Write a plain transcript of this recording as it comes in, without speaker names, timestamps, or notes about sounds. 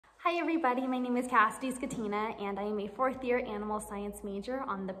Hi everybody, my name is Cassidy Scatina and I am a fourth year animal science major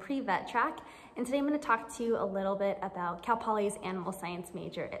on the pre-vet track, and today I'm going to talk to you a little bit about Cal Poly's animal science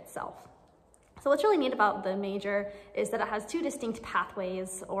major itself. So what's really neat about the major is that it has two distinct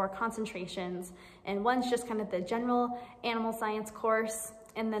pathways or concentrations, and one's just kind of the general animal science course,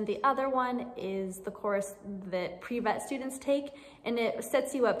 and then the other one is the course that pre-vet students take, and it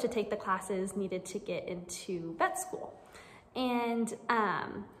sets you up to take the classes needed to get into vet school. And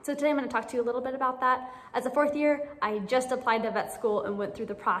so today I'm going to talk to you a little bit about that. As a fourth year, I just applied to vet school and went through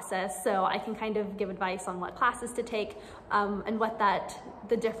the process, so I can kind of give advice on what classes to take and what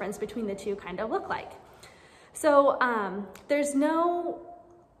the difference between the two kind of look like. So there's no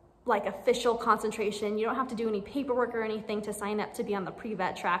like official concentration. You don't have to do any paperwork or anything to sign up to be on the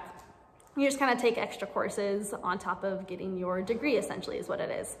pre-vet track. You just kind of take extra courses on top of getting your degree, essentially, is what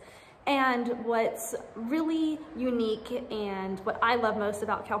it is. And what's really unique and what I love most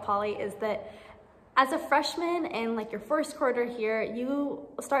about Cal Poly is that as a freshman and like your first quarter here, you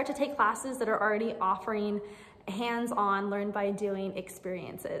start to take classes that are already offering hands-on, learn by doing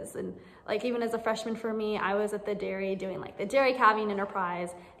experiences. And like even as a freshman for me, I was at the dairy doing like the dairy calving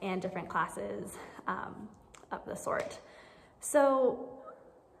enterprise and different classes of the sort. So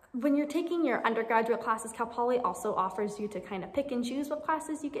when you're taking your undergraduate classes, Cal Poly also offers you to kind of pick and choose what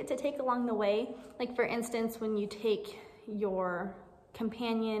classes you get to take along the way. Like for instance, when you take your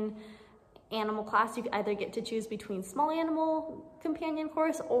companion animal class, you either get to choose between small animal companion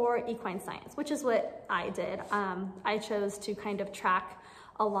course or equine science, which is what I did. I chose to kind of track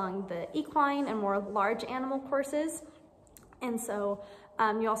along the equine and more large animal courses. And so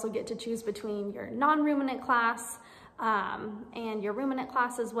you also get to choose between your non-ruminant class and your ruminant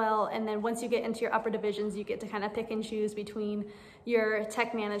class as well. And then once you get into your upper divisions, you get to kind of pick and choose between your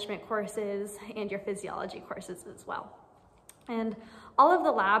tech management courses and your physiology courses as well. And all of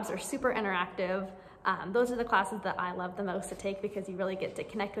the labs are super interactive. Those are the classes that I love the most to take because you really get to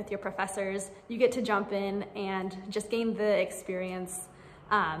connect with your professors. You get to jump in and just gain the experience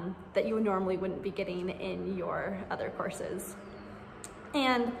that you normally wouldn't be getting in your other courses.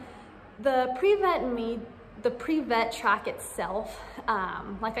 And the pre-vet track itself,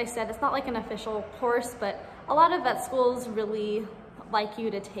 like I said, it's not like an official course, but a lot of vet schools really like you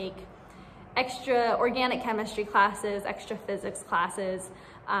to take extra organic chemistry classes, extra physics classes.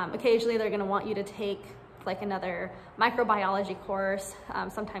 Occasionally they're gonna want you to take like another microbiology course,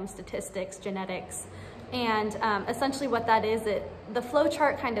 sometimes statistics, genetics. And essentially what that is, the flow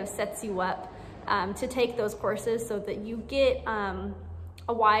chart kind of sets you up to take those courses so that you get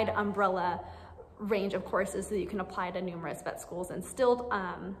a wide umbrella range of courses that you can apply to numerous vet schools, and still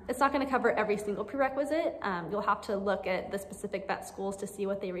it's not going to cover every single prerequisite. You'll have to look at the specific vet schools to see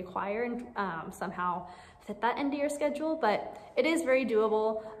what they require and somehow fit that into your schedule, but it is very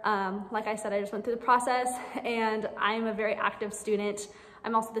doable. Like I said, I just went through the process and I'm a very active student.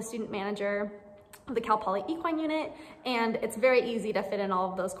 I'm also the student manager of the Cal Poly Equine Unit, and it's very easy to fit in all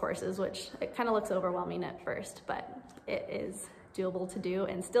of those courses, which it kind of looks overwhelming at first, but it is doable to do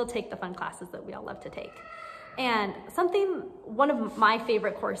and still take the fun classes that we all love to take. And one of my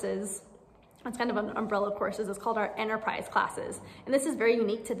favorite courses, it's kind of an umbrella courses, is called our enterprise classes. And this is very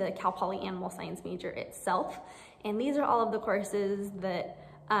unique to the Cal Poly Animal Science major itself. And these are all of the courses that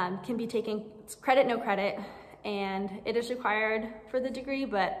can be taken credit, no credit, and it is required for the degree,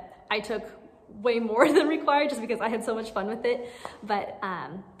 but I took way more than required just because I had so much fun with it. But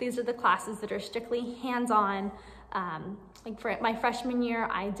these are the classes that are strictly hands-on. Like for my freshman year,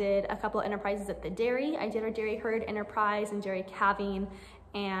 I did a couple of enterprises at the dairy. I did our dairy herd enterprise and dairy calving,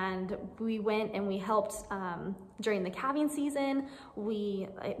 and we went and we helped during the calving season. We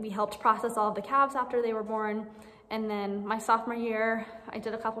helped process all of the calves after they were born. And then my sophomore year, I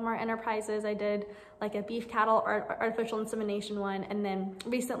did a couple more enterprises. I did like a beef cattle artificial insemination one. And then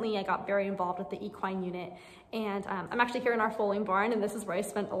recently I got very involved with the equine unit. And I'm actually here in our foaling barn, and this is where I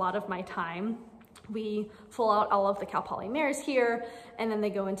spent a lot of my time. We full out all of the Cal Poly mares here, and then they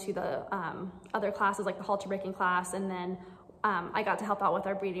go into the other classes like the halter breaking class, and then I got to help out with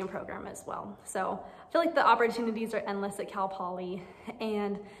our breeding program as well. So I feel like the opportunities are endless at Cal Poly,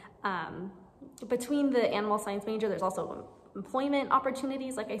 and between the animal science major, there's also employment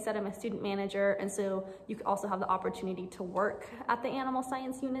opportunities. Like I said, I'm a student manager, and so you could also have the opportunity to work at the animal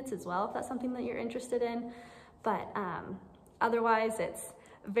science units as well if that's something that you're interested in. But otherwise, it's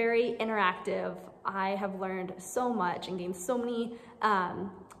very interactive. I have learned so much and gained so many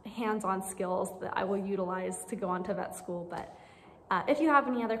hands-on skills that I will utilize to go on to vet school. But if you have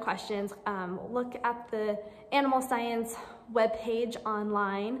any other questions, look at the animal science webpage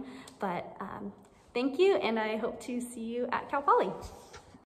online. But thank you, and I hope to see you at Cal Poly.